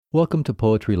Welcome to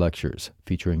Poetry Lectures,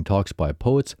 featuring talks by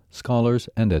poets, scholars,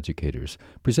 and educators,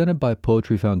 presented by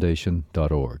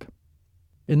poetryfoundation.org.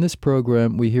 In this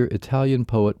program, we hear Italian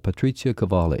poet Patrizia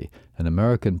Cavalli and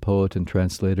American poet and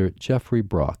translator Jeffrey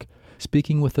Brock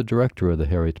speaking with the director of the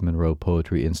Harriet Monroe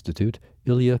Poetry Institute,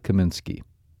 Ilya Kaminsky.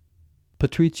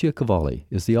 Patrizia Cavalli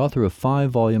is the author of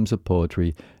 5 volumes of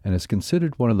poetry and is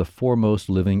considered one of the foremost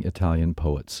living Italian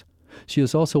poets. She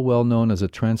is also well known as a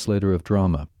translator of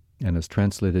drama and has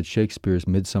translated Shakespeare's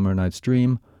Midsummer Night's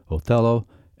Dream, Othello,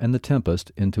 and The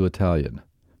Tempest into Italian.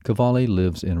 Cavalli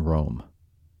lives in Rome.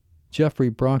 Jeffrey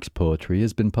Brock's poetry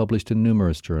has been published in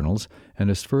numerous journals, and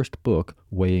his first book,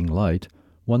 Weighing Light,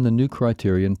 won the New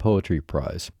Criterion Poetry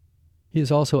Prize. He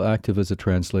is also active as a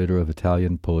translator of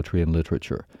Italian poetry and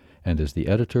literature, and is the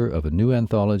editor of a new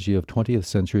anthology of 20th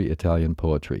century Italian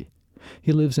poetry.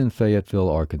 He lives in Fayetteville,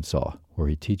 Arkansas, where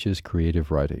he teaches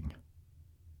creative writing.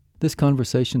 This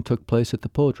conversation took place at the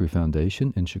Poetry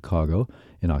Foundation in Chicago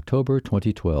in October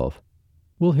 2012.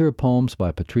 We'll hear poems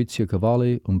by Patrizia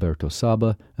Cavalli, Umberto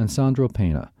Saba, and Sandro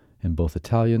Pena in both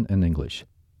Italian and English.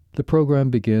 The program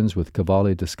begins with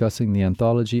Cavalli discussing the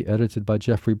anthology edited by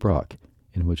Jeffrey Brock,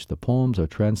 in which the poems are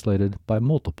translated by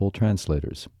multiple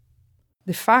translators.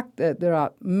 The fact that there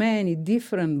are many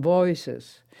different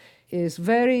voices is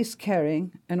very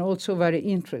scaring and also very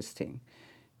interesting,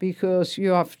 because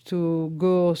you have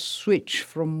to switch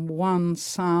from one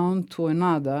sound to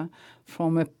another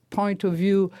from a point of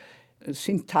view,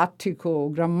 syntactical,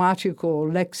 grammatical,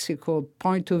 lexical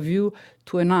point of view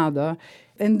to another.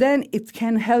 And then it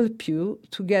can help you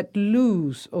to get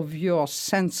loose of your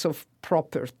sense of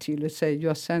property, let's say,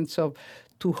 your sense of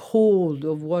to hold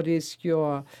of what is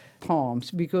your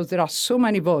poems, because there are so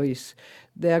many voices.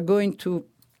 They are going to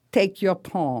take your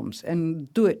poems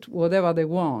and do it whatever they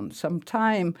want.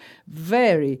 Sometimes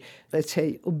very, let's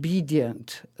say,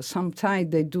 obedient.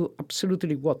 Sometimes they do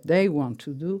absolutely what they want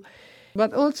to do.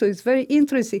 But also it's very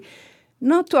interesting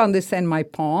not to understand my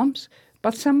poems,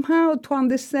 but somehow to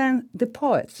understand the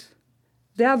poets,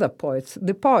 the other poets,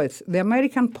 the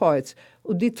American poets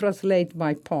who did translate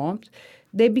my poems.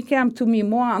 They became to me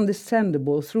more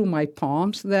understandable through my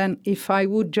poems than if I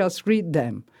would just read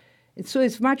them. So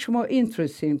it's much more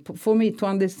interesting for me to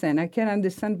understand. I can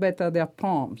understand better their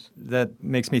poems. That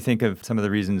makes me think of some of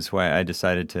the reasons why I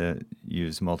decided to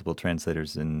use multiple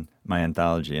translators in my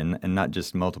anthology, and not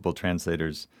just multiple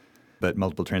translators, but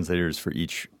multiple translators for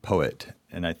each poet.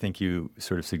 And I think you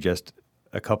sort of suggest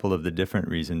a couple of the different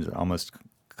reasons, almost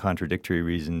contradictory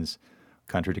reasons,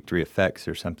 contradictory effects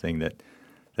or something that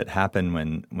happen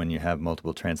when you have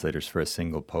multiple translators for a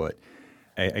single poet.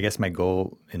 I guess my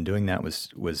goal in doing that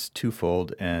was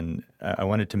twofold, and I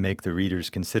wanted to make the readers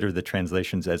consider the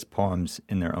translations as poems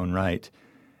in their own right.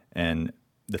 And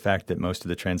the fact that most of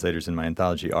the translators in my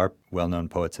anthology are well-known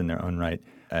poets in their own right,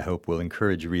 I hope will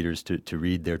encourage readers to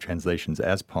read their translations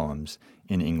as poems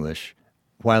in English,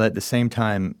 while at the same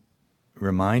time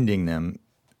reminding them,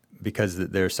 because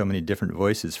there are so many different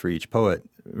voices for each poet,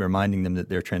 reminding them that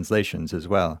they're translations as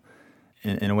well.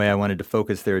 In a way, I wanted to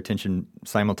focus their attention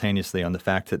simultaneously on the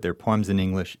fact that they're poems in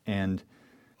English and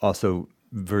also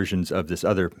versions of this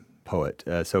other poet.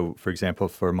 So, for example,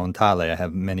 for Montale, I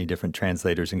have many different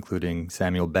translators, including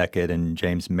Samuel Beckett and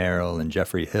James Merrill and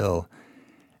Geoffrey Hill.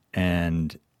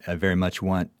 And I very much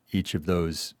want each of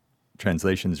those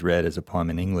translations read as a poem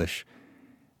in English.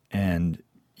 And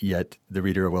yet the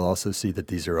reader will also see that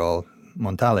these are all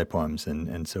Montale poems.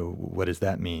 And so what does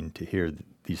that mean to hear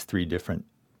these 3 different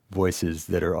voices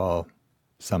that are all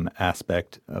some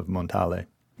aspect of Montale?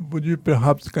 Would you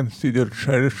perhaps consider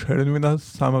sharing with us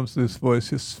some of these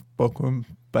voices spoken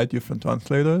by different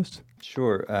translators?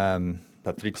 Sure.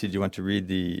 Patrizia, do you want to read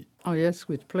the Oh, yes,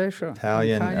 with pleasure.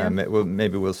 Italian?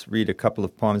 Maybe we'll read a couple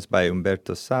of poems by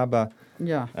Umberto Saba.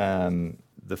 Yeah.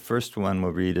 The first one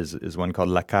we'll read is one called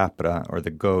La Capra, or the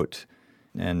Goat.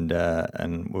 And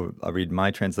I'll read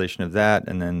my translation of that,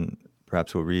 and then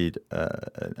perhaps we'll read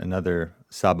another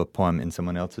Saba poem in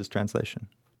someone else's translation.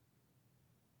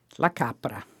 La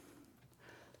capra.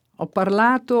 Ho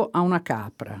parlato a una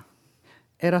capra.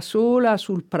 Era sola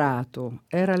sul prato,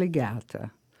 era legata.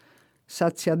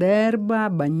 Sazia d'erba,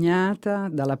 bagnata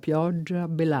dalla pioggia,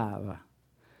 belava.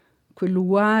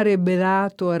 Quell'uguare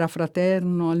belato era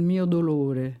fraterno al mio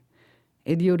dolore,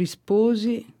 ed io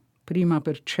risposi, prima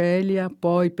per celia,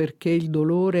 poi perché il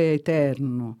dolore è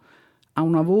eterno, ha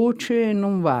una voce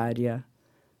non varia.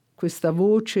 Questa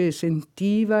voce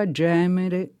sentiva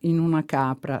gemere in una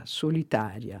capra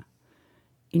solitaria.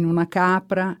 In una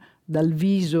capra dal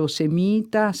viso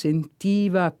semita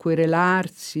sentiva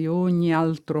querelarsi ogni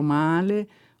altro male,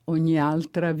 ogni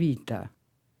altra vita.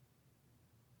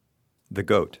 The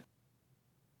Goat.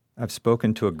 I've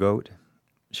spoken to a goat.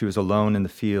 She was alone in the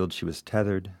field. She was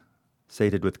tethered.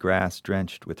 Sated with grass,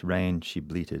 drenched with rain, she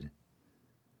bleated.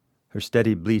 Her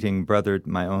steady bleating brothered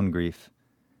my own grief,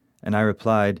 and I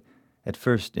replied, at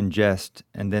first in jest,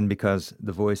 and then because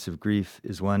the voice of grief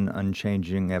is one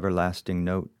unchanging, everlasting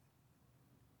note.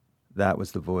 That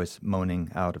was the voice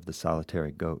moaning out of the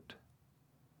solitary goat.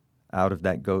 Out of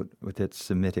that goat with its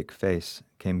Semitic face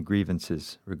came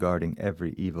grievances regarding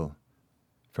every evil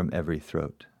from every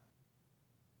throat.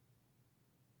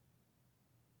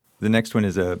 The next one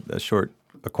is a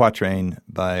quatrain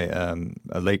by,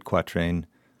 a late quatrain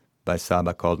by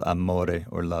Saba called Amore,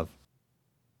 or Love.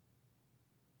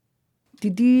 Ti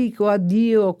dico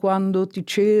addio quando ti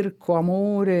cerco,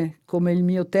 amore, come il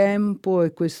mio tempo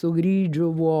e questo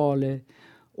grigio vuole.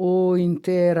 O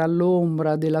intera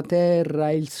all'ombra della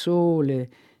terra il sole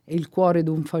e il cuore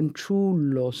d'un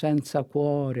fanciullo senza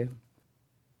cuore.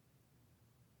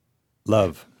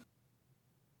 Love.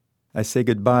 I say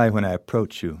goodbye when I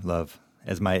approach you, love,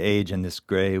 as my age and this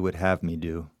gray would have me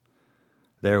do.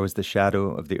 There was the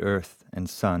shadow of the earth and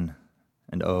sun,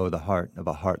 and oh, the heart of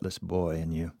a heartless boy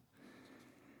in you.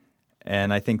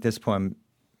 And I think this poem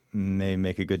may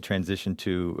make a good transition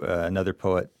to another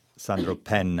poet, Sandro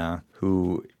Penna,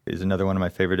 who is another one of my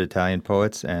favorite Italian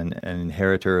poets and an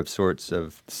inheritor of sorts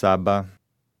of Saba.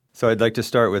 So I'd like to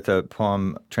start with a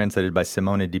poem translated by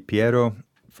Simone Di Piero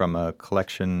from a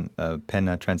collection of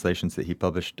Penna translations that he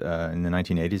published in the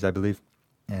 1980s, I believe.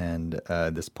 And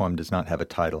this poem does not have a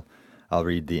title. I'll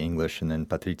read the English, and then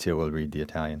Patrizia will read the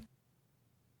Italian.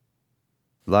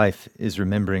 Life is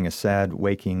remembering a sad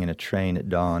waking in a train at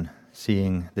dawn,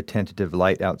 seeing the tentative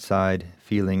light outside,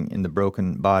 feeling in the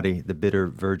broken body the bitter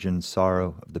virgin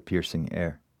sorrow of the piercing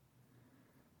air.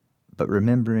 But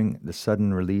remembering the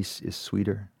sudden release is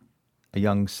sweeter. A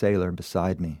young sailor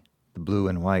beside me, the blue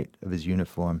and white of his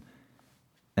uniform,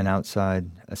 and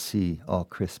outside a sea all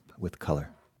crisp with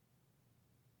color.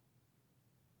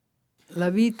 La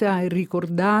vita è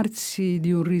ricordarsi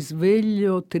di un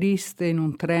risveglio triste in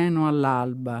un treno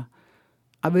all'alba,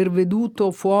 aver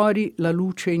veduto fuori la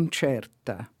luce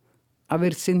incerta,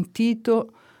 aver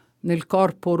sentito nel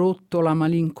corpo rotto la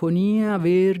malinconia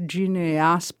vergine e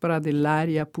aspra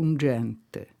dell'aria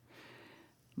pungente,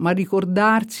 ma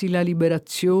ricordarsi la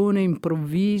liberazione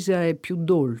improvvisa e più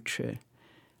dolce,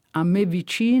 a me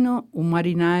vicino un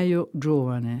marinaio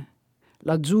giovane,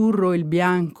 l'azzurro e il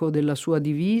bianco della sua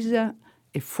divisa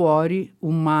e fuori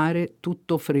un mare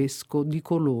tutto fresco di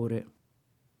colore.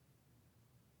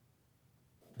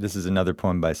 This is another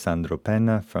poem by Sandro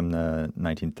Penna from the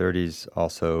 1930s,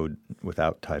 also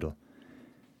without title.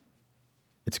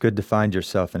 It's good to find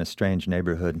yourself in a strange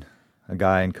neighborhood. A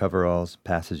guy in coveralls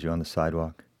passes you on the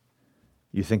sidewalk.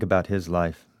 You think about his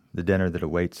life, the dinner that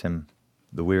awaits him,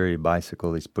 the weary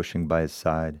bicycle he's pushing by his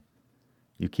side.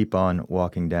 You keep on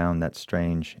walking down that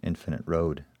strange, infinite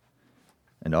road,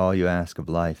 and all you ask of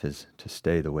life is to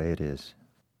stay the way it is.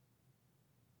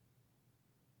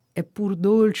 È pur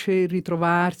dolce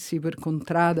ritrovarsi per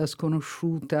contrada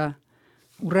sconosciuta.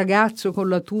 Un ragazzo con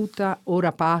la tuta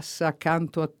ora passa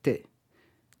accanto a te.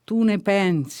 Tu ne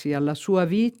pensi alla sua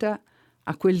vita,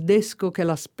 a quel desco che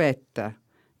l'aspetta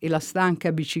e la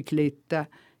stanca bicicletta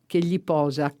che gli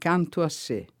posa accanto a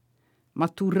sé. Ma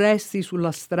tu resti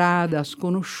sulla strada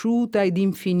sconosciuta ed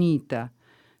infinita.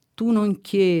 Tu non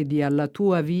chiedi alla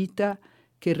tua vita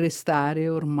che restare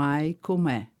ormai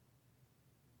com'è.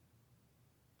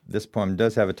 This poem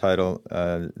does have a title.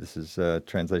 This is a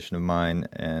translation of mine,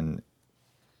 and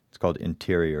it's called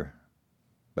Interior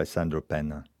by Sandro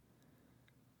Penna.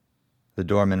 The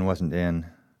doorman wasn't in.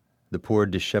 The poor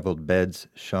disheveled beds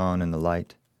shone in the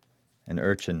light. An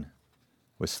urchin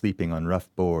was sleeping on rough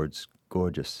boards,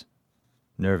 gorgeous.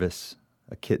 Nervous,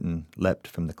 a kitten leapt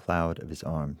from the cloud of his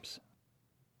arms.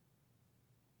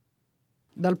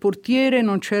 Dal portiere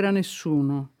non c'era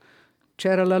nessuno.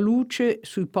 C'era la luce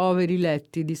sui poveri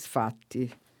letti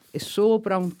disfatti e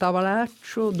sopra un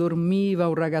tavolaccio dormiva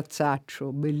un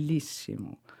ragazzaccio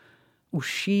bellissimo.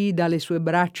 Uscì dalle sue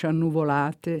braccia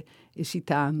annuvolate,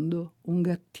 esitando, un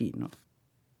gattino.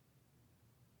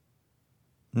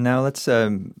 Now let's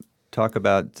talk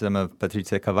about some of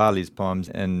Patrizia Cavalli's poems,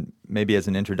 and maybe as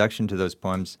an introduction to those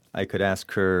poems, I could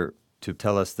ask her to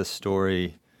tell us the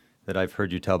story that I've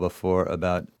heard you tell before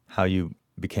about how you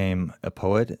became a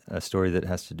poet, a story that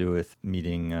has to do with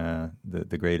meeting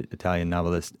the great Italian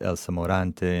novelist Elsa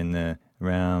Morante in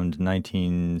around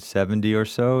 1970 or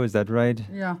so. Is that right?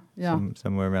 Yeah.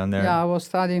 Somewhere around there? Yeah, I was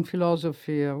studying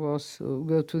philosophy. I was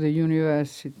go to the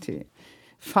university.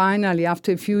 Finally,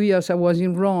 after a few years, I was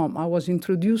in Rome. I was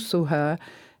introduced to her,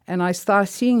 And I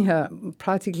started seeing her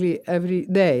practically every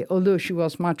day, although she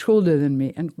was much older than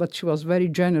me, but she was very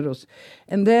generous.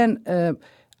 And then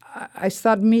I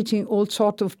started meeting all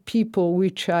sorts of people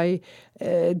which I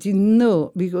didn't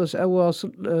know because I was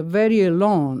very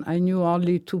alone. I knew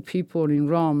only 2 people in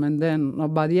Rome and then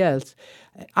nobody else.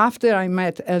 After I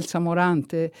met Elsa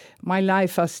Morante, my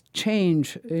life has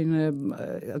changed,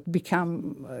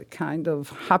 become a kind of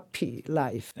happy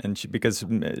life. And because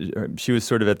she was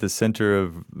sort of at the center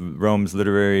of Rome's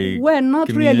literary Well, not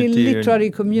really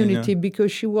literary community, you know?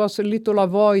 because she was a little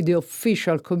avoid the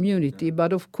official community.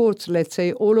 But of course, let's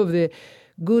say all of the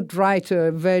good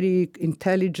writer, very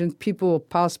intelligent people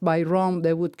passed by Rome,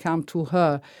 they would come to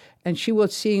her. And she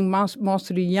was seeing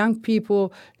mostly young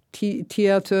people,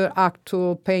 theater,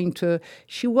 actor, painter.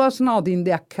 She was not in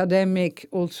the academic,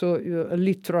 also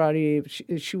literary.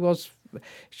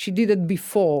 She did it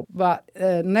before, but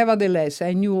nevertheless,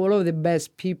 I knew all of the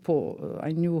best people.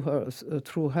 I knew her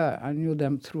through her. I knew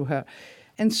them through her.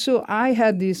 And so I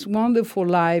had this wonderful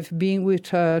life, being with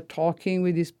her, talking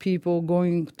with these people,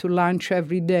 going to lunch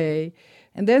every day.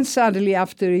 And then suddenly,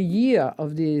 after a year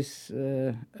of this,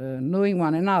 knowing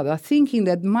one another, thinking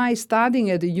that my studying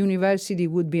at the university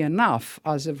would be enough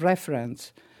as a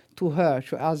reference to her,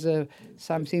 as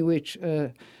something which,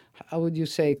 how would you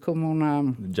say,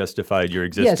 justified your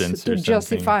existence. Yes, to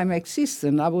justify my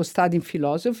existence. I was studying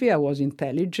philosophy. I was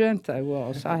intelligent. I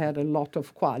had a lot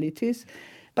of qualities.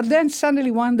 But then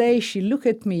suddenly one day she looked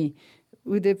at me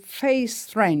with a face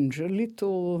strange, a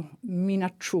little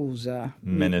minacciosa.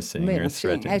 Menacing or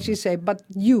threatening. And she said, but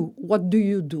you, what do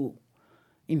you do,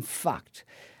 in fact?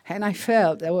 And I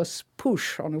felt there was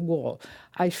push on a wall.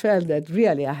 I felt that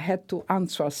really I had to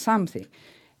answer something.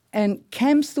 And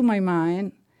comes to my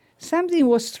mind, something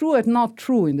was true and not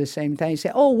true in the same time. I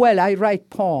said, oh, well, I write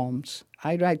poems.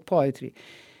 I write poetry.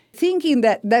 Thinking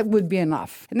that that would be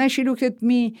enough. And then she looked at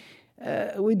me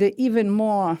with the even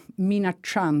more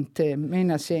menacing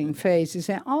face. He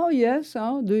said, oh, yes,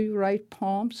 oh, do you write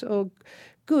poems? Oh,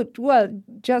 good. Well,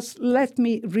 just let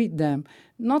me read them.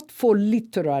 Not for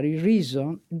literary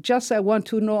reason, just I want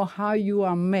to know how you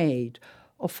are made.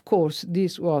 Of course,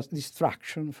 this was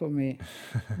distraction for me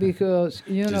because,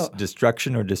 you know...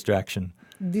 Destruction or distraction?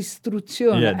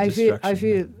 Distruzione. Yeah, I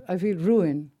feel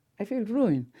ruined. I feel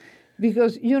ruined.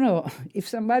 Because, you know, if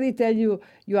somebody tell you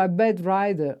you are a bad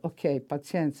writer, okay,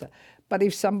 pazienza. But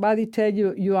if somebody tell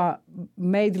you you are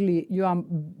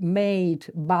made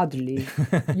badly,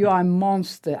 you are a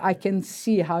monster, I can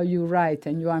see how you write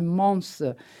and you are a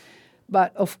monster.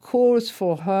 But of course,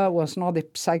 for her was not a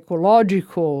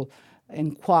psychological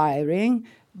inquiring,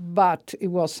 but it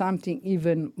was something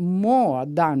even more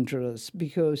dangerous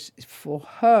because for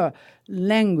her,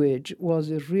 language was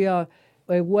a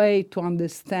way to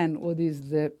understand what is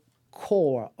the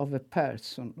core of a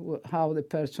person, how the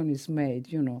person is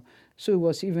made, you know. So it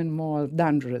was even more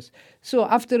dangerous. So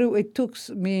after it took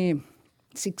me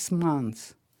 6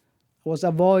 months, I was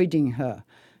avoiding her.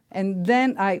 And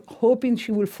then hoping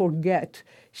she will forget,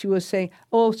 she was saying,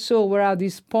 oh, so where are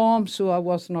these poems? So I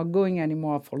was not going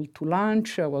anymore to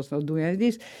lunch, I was not doing any of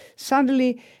this.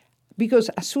 Suddenly, because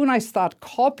as soon as I start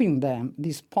copying them,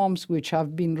 these poems which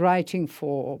I've been writing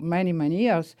for many, many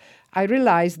years, I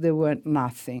realized they were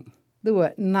nothing. They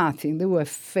were nothing. They were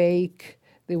fake.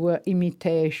 They were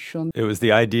imitation. It was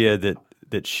the idea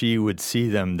that she would see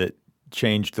them that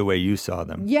changed the way you saw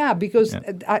them. Yeah, because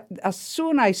as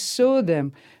soon as I saw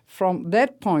them from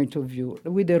that point of view,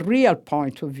 with a real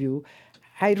point of view,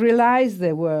 I realized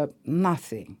they were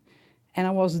nothing. And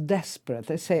I was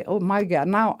desperate. I say, oh, my God,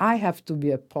 now I have to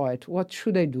be a poet. What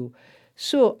should I do?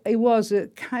 So it was a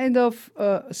kind of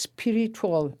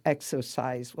spiritual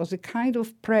exercise. It was a kind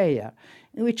of prayer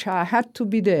in which I had to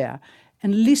be there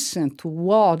and listen to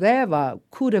whatever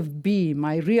could have been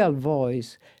my real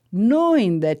voice,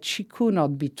 knowing that she could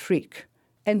not be tricked,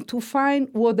 and to find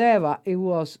whatever it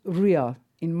was real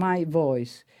in my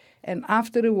voice. And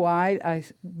after a while, I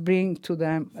bring to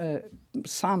them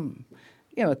some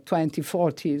 20,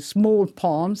 40 small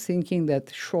poems, thinking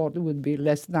that short would be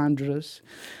less dangerous.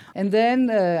 And then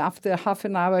after half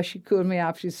an hour, she called me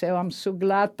up. She said, oh, I'm so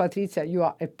glad, Patrizia, you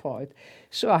are a poet.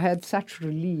 So I had such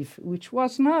relief, which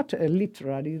was not a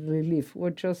literary relief, it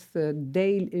was just a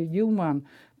daily, human,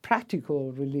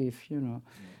 practical relief, you know.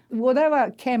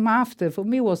 Whatever came after, for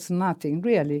me, was nothing,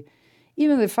 really.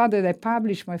 Even the fact that I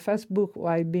published my first book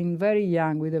while being very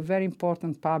young with a very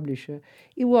important publisher,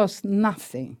 it was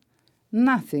nothing.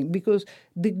 Nothing, because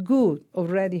the good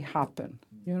already happened.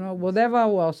 You know, whatever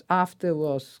was after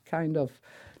was kind of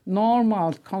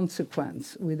normal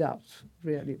consequence without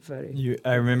really very...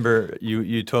 I remember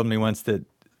you told me once that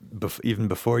even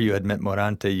before you had met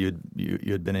Morante,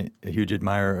 you had been a huge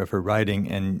admirer of her writing,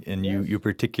 and Yes. you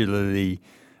particularly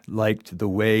liked the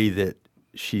way that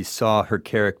she saw her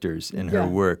characters in her Yeah.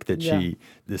 work, that Yeah.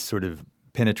 this sort of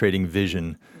penetrating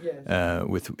vision Yes.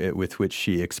 with which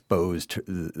she exposed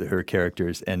her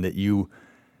characters, and that you,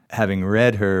 having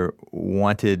read her,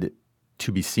 wanted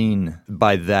to be seen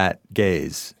by that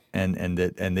gaze, and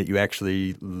that you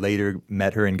actually later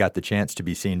met her and got the chance to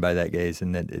be seen by that gaze,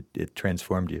 and that it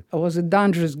transformed you. It was a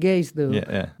dangerous gaze, though,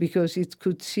 Yeah. because it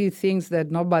could see things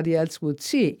that nobody else would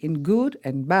see, in good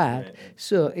and bad. Right.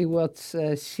 So it was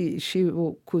she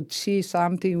could see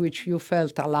something which you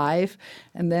felt alive,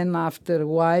 and then after a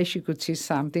while she could see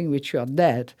something which you are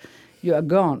dead. You are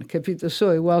gone, capito?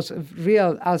 So it was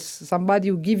real, as somebody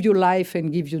who give you life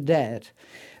and give you death.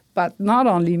 But not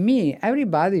only me,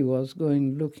 everybody was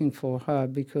going looking for her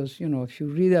because, if you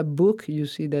read a book, you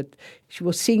see that she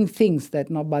was seeing things that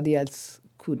nobody else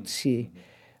could see.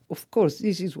 Of course,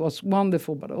 was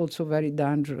wonderful, but also very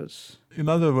dangerous. In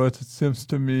other words, it seems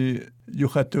to me you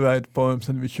had to write poems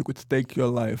in which you could stake your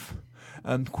life.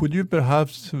 And could you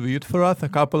perhaps read for us a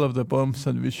couple of the poems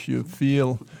in which you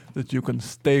feel that you can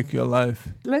stake your life?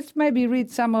 Let's maybe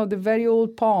read some of the very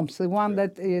old poems, the one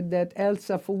that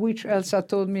Elsa, for which Elsa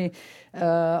told me,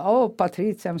 oh,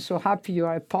 Patrizia, I'm so happy you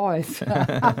are a poet.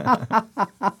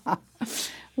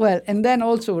 Well, and then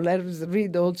also let's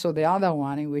read also the other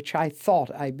one in which I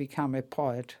thought I became a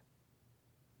poet.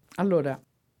 Allora,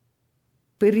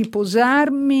 per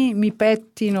riposarmi mi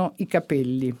pettino i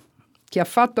capelli. Chi ha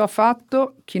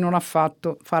fatto, chi non ha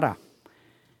fatto farà.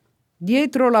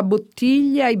 Dietro la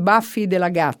bottiglia i baffi della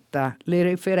gatta, le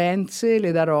referenze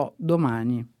le darò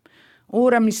domani.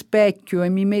 Ora mi specchio e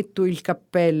mi metto il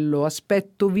cappello,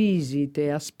 aspetto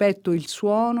visite, aspetto il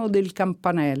suono del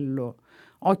campanello.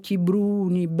 Occhi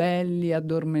bruni, belli,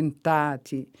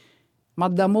 addormentati. Ma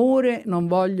d'amore non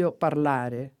voglio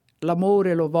parlare,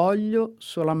 l'amore lo voglio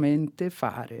solamente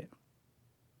fare.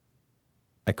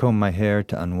 I comb my hair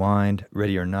to unwind,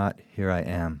 ready or not, here I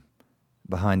am.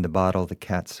 Behind the bottle, the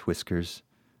cat's whiskers.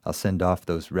 I'll send off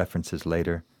those references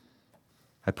later.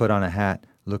 I put on a hat,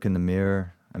 look in the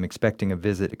mirror. I'm expecting a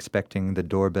visit, expecting the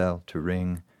doorbell to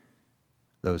ring.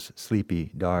 Those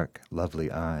sleepy, dark, lovely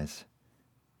eyes.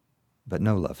 But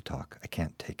no love talk, I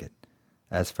can't take it.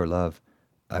 As for love,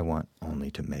 I want only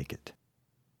to make it.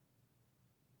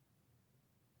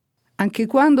 Anche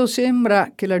quando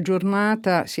sembra che la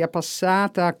giornata sia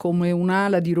passata come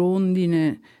un'ala di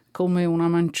rondine, come una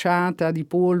manciata di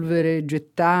polvere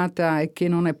gettata e che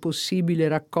non è possibile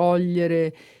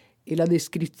raccogliere e la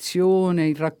descrizione,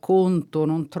 il racconto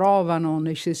non trovano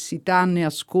necessità né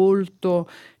ascolto,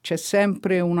 c'è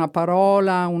sempre una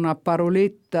parola, una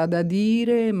paroletta da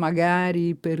dire,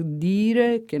 magari per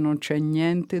dire che non c'è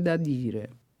niente da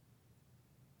dire.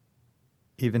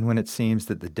 Even when it seems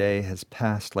that the day has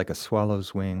passed like a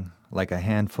swallow's wing, like a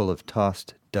handful of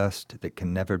tossed dust that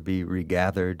can never be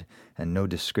regathered, and no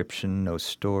description, no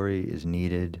story is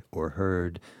needed or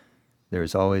heard, there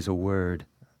is always a word,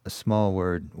 a small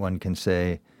word one can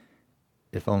say,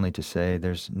 if only to say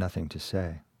there's nothing to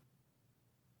say.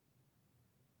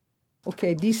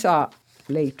 Okay, these are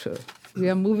later. We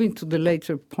are moving to the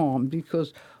later poem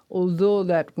because although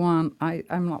that one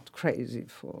I'm not crazy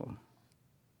for.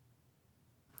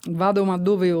 Vado ma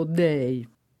dove ho dei.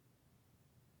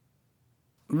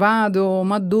 Vado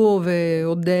ma dove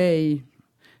ho dei.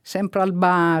 Sempre al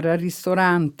bar, al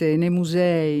ristorante, nei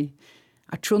musei.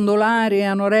 A ciondolare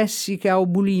anoressica o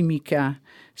bulimica.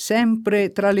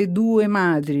 Sempre tra le due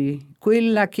madri.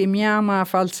 Quella che mi ama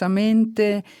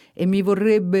falsamente e mi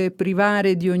vorrebbe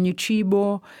privare di ogni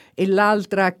cibo e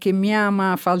l'altra che mi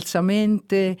ama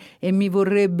falsamente e mi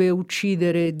vorrebbe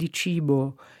uccidere di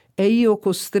cibo. E io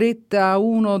costretta a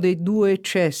uno dei due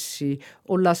eccessi,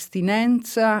 o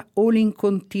l'astinenza o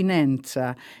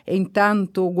l'incontinenza, e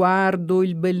intanto guardo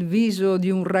il bel viso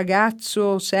di un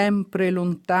ragazzo sempre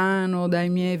lontano dai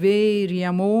miei veri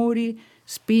amori,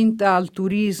 spinta al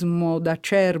turismo da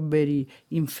cerberi,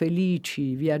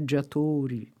 infelici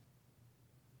viaggiatori.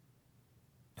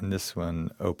 And this one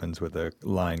opens with a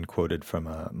line quoted from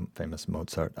a famous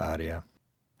Mozart aria.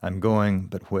 I'm going,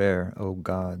 but where, O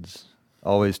gods?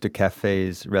 Always to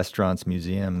cafes, restaurants,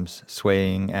 museums,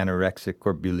 swaying anorexic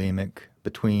or bulimic,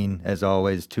 between, as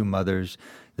always, two mothers,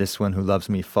 this one who loves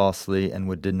me falsely and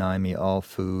would deny me all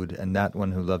food, and that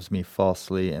one who loves me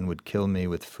falsely and would kill me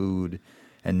with food,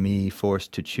 and me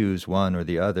forced to choose one or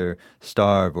the other,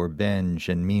 starve or binge,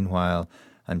 and meanwhile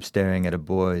I'm staring at a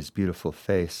boy's beautiful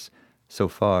face, so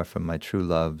far from my true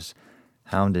loves,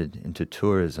 hounded into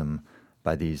tourism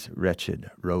by these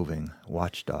wretched, roving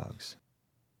watchdogs.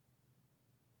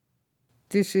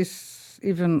 this is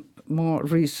even more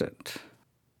recent.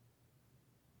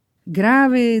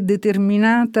 Grave e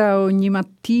determinata ogni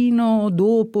mattino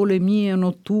dopo le mie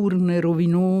notturne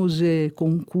rovinose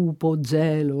con cupo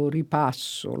zelo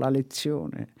ripasso la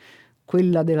lezione,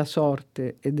 quella della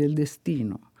sorte e del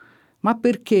destino. Ma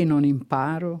perché non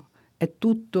imparo? È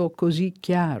tutto così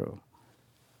chiaro.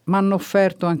 M'hanno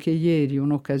offerto anche ieri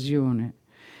un'occasione,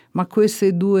 ma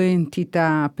queste due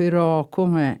entità però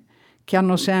com'è che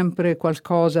hanno sempre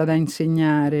qualcosa da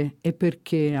insegnare e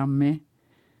perché a me?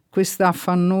 Questa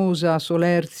affannosa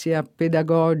solerzia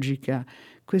pedagogica,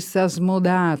 questa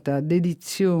smodata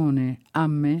dedizione a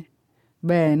me?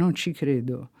 Beh, non ci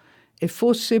credo. E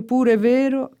fosse pure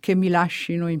vero che mi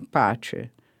lascino in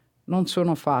pace. Non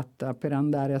sono fatta per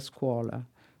andare a scuola.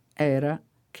 Era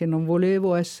che non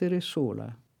volevo essere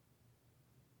sola.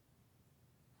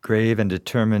 Grave and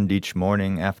determined each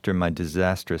morning after my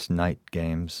disastrous night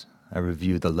games, I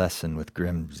review the lesson with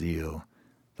grim zeal,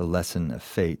 the lesson of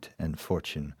fate and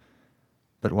fortune.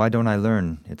 But why don't I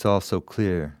learn? It's all so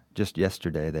clear. Just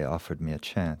yesterday they offered me a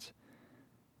chance.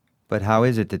 But how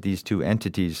is it that these two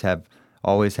entities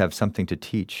always have something to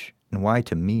teach? And why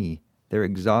to me? Their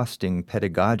exhausting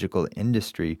pedagogical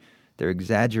industry, their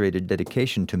exaggerated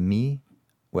dedication to me?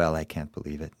 Well, I can't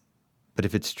believe it. But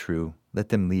if it's true, let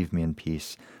them leave me in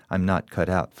peace. I'm not cut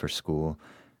out for school.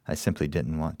 I simply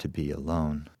didn't want to be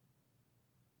alone.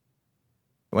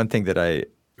 One thing that I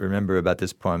remember about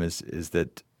this poem is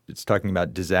that it's talking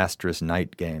about disastrous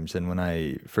night games. And when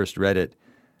I first read it,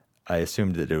 I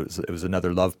assumed that it was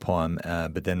another love poem.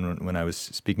 But then when I was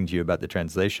speaking to you about the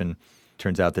translation, it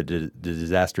turns out that the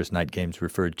disastrous night games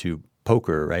referred to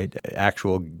poker, right?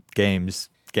 Actual games,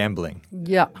 gambling.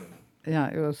 Yeah. Yeah,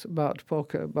 it was about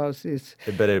poker, about this.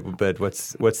 But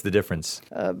what's the difference?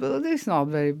 But there's not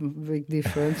very big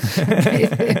difference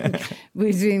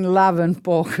between love and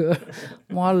poker.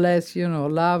 More or less,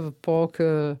 love,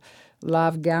 poker,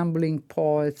 love, gambling,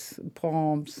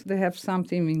 poems, they have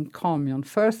something in common.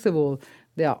 First of all,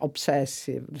 they are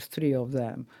obsessive, the three of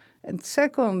them. And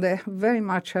second, they very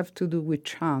much have to do with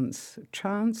chance.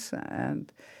 Chance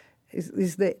and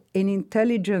is an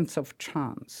intelligence of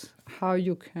chance, how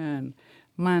you can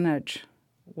manage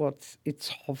what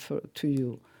it's offered to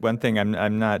you. One thing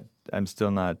I'm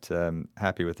still not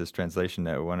happy with this translation.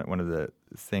 One of the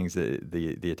things that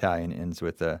the Italian ends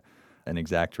with an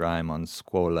exact rhyme on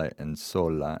scuola and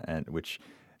sola, and which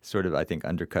sort of I think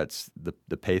undercuts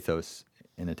the pathos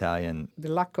in Italian.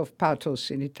 The lack of pathos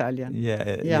in Italian.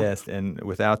 Yes, and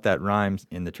without that rhyme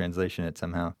in the translation, it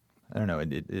somehow, I don't know,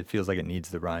 it feels like it needs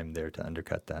the rhyme there to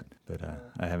undercut that, but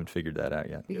I haven't figured that out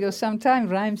yet. Because sometimes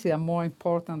rhymes are more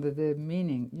important than the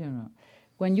meaning,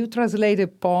 When you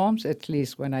translate poems, at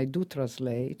least when I do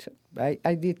translate,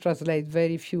 I did translate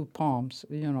very few poems,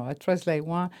 I translate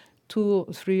 1, 2,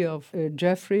 3 of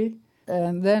Jeffrey,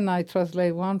 and then I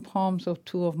translate 1 poem or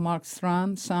 2 of Mark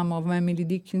Strand, some of Emily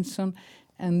Dickinson,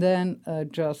 and then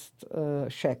just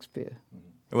Shakespeare.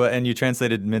 Well, and you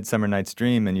translated Midsummer Night's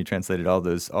Dream, and you translated all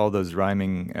those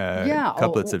rhyming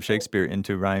couplets of Shakespeare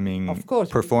into rhyming, of course,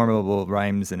 performable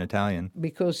rhymes in Italian.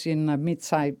 Because in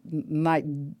Midsummer Night's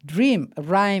Dream,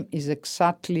 rhyme is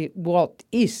exactly what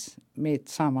is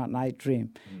Midsummer Night's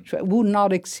Dream. So it would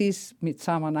not exist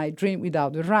Midsummer Night's Dream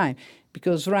without the rhyme,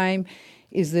 because rhyme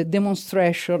is the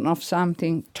demonstration of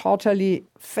something totally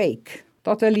fake,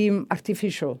 totally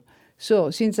artificial.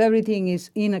 So since everything is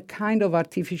in a kind of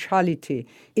artificiality,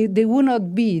 there would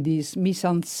not be this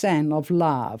mise-en-scène of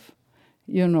love,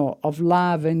 of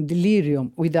love and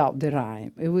delirium without the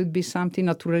rhyme. It would be something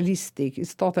naturalistic.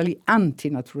 It's totally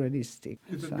anti-naturalistic.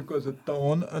 Is it because the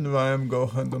tone and rhyme go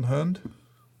hand in hand?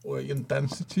 Or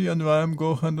intensity and rhyme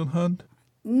go hand in hand?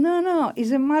 No. It's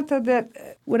a matter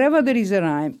that wherever there is a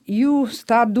rhyme, you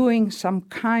start doing some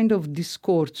kind of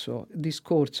discorso,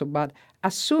 but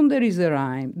as soon there is a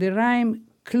rhyme, the rhyme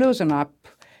closes up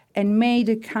and made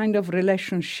a kind of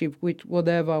relationship with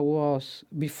whatever was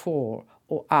before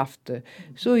or after.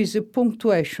 Mm-hmm. So it's a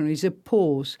punctuation, it's a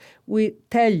pause. We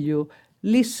tell you,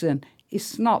 listen,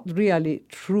 it's not really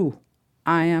true.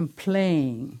 I am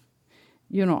playing.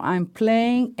 I'm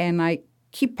playing and I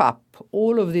keep up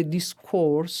all of the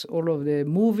discourse, all of the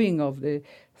moving of the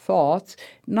thoughts,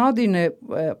 not in a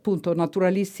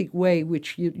naturalistic way,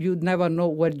 which you never know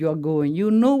where you are going. You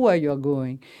know where you are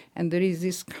going. And there is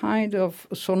this kind of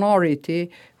sonority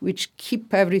which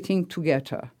keep everything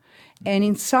together. And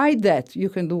inside that, you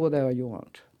can do whatever you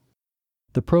want.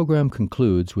 The program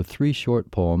concludes with 3 short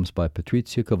poems by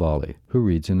Patrizia Cavalli, who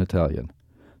reads in Italian.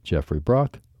 Jeffrey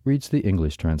Brock reads the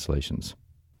English translations.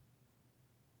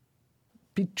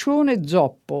 Piccione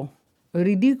zoppo,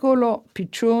 ridicolo,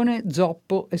 piccione,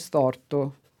 zoppo e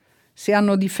storto. Se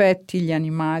hanno difetti gli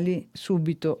animali,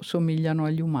 subito somigliano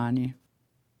agli umani.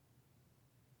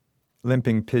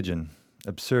 Limping pigeon.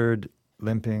 Absurd,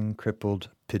 limping, crippled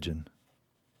pigeon.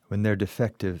 When they're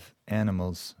defective,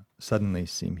 animals suddenly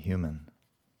seem human.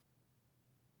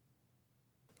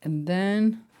 And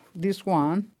then this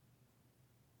one.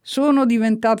 Sono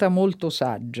diventata molto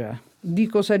saggia.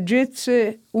 Dico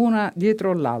saggezze una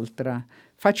dietro l'altra.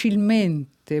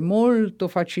 Facilmente, molto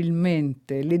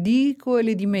facilmente. Le dico e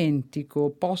le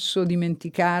dimentico. Posso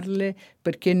dimenticarle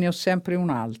perché ne ho sempre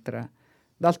un'altra.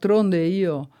 D'altronde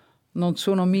io non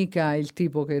sono mica il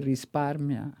tipo che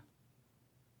risparmia.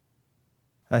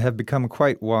 I have become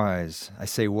quite wise. I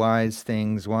say wise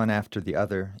things one after the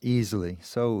other, easily,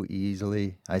 so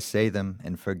easily. I say them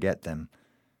and forget them.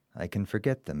 I can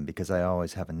forget them because I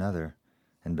always have another,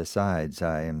 and besides,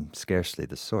 I am scarcely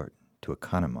the sort to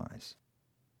economize.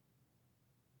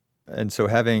 And so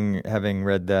having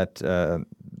read that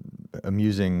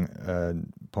amusing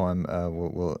poem,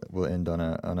 we'll end on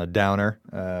a downer.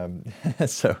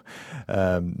 So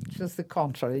just the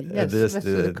contrary. Yes,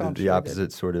 the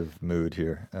opposite sort of mood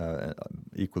here,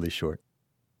 equally short.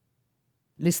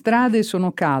 Le strade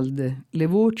sono calde, le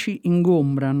voci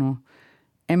ingombrano.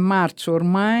 È marzo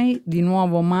ormai, di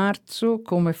nuovo marzo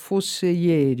come fosse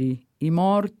ieri. I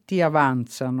morti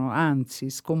avanzano, anzi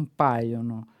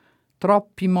scompaiono.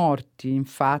 Troppi morti,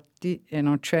 infatti, e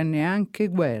non c'è neanche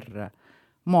guerra.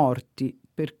 Morti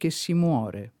perché si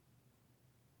muore.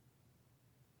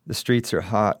 The streets are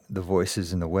hot, the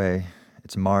voices in the way.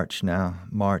 It's March now,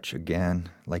 March again.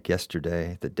 Like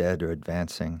yesterday, the dead are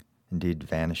advancing, indeed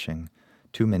vanishing.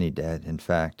 Too many dead, in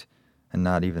fact, and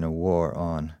not even a war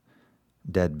on.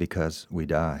 Dead because we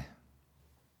die.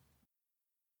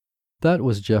 That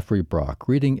was Jeffrey Brock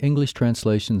reading English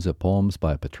translations of poems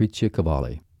by Patrizia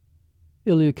Cavalli.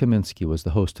 Ilya Kaminsky was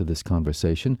the host of this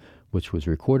conversation, which was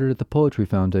recorded at the Poetry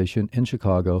Foundation in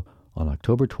Chicago on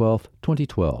October 12,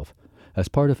 2012, as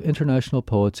part of International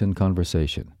Poets in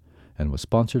Conversation, and was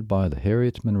sponsored by the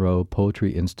Harriet Monroe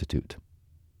Poetry Institute.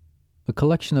 A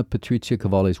collection of Patrizia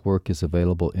Cavalli's work is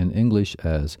available in English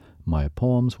as My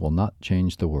Poems Will Not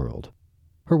Change the World.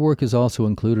 Her work is also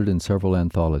included in several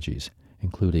anthologies,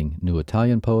 including New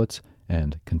Italian Poets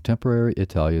and Contemporary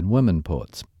Italian Women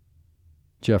Poets.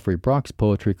 Jeffrey Brock's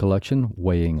poetry collection,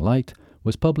 Weighing Light,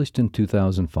 was published in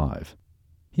 2005.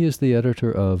 He is the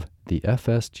editor of the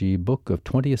FSG Book of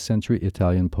 20th Century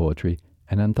Italian Poetry,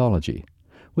 an anthology,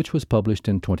 which was published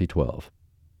in 2012.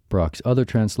 Brock's other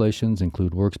translations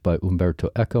include works by Umberto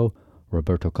Eco,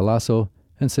 Roberto Colasso,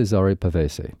 and Cesare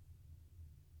Pavese.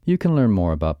 You can learn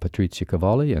more about Patrizia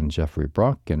Cavalli and Jeffrey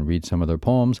Brock and read some of their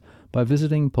poems by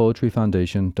visiting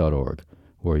poetryfoundation.org,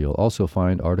 where you'll also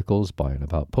find articles by and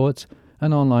about poets,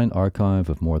 an online archive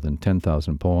of more than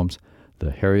 10,000 poems,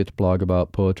 the Harriet blog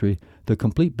about poetry, the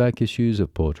complete back issues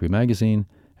of Poetry Magazine,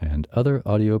 and other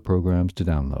audio programs to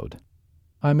download.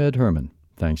 I'm Ed Herman.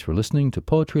 Thanks for listening to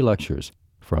Poetry Lectures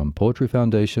from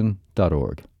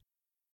poetryfoundation.org.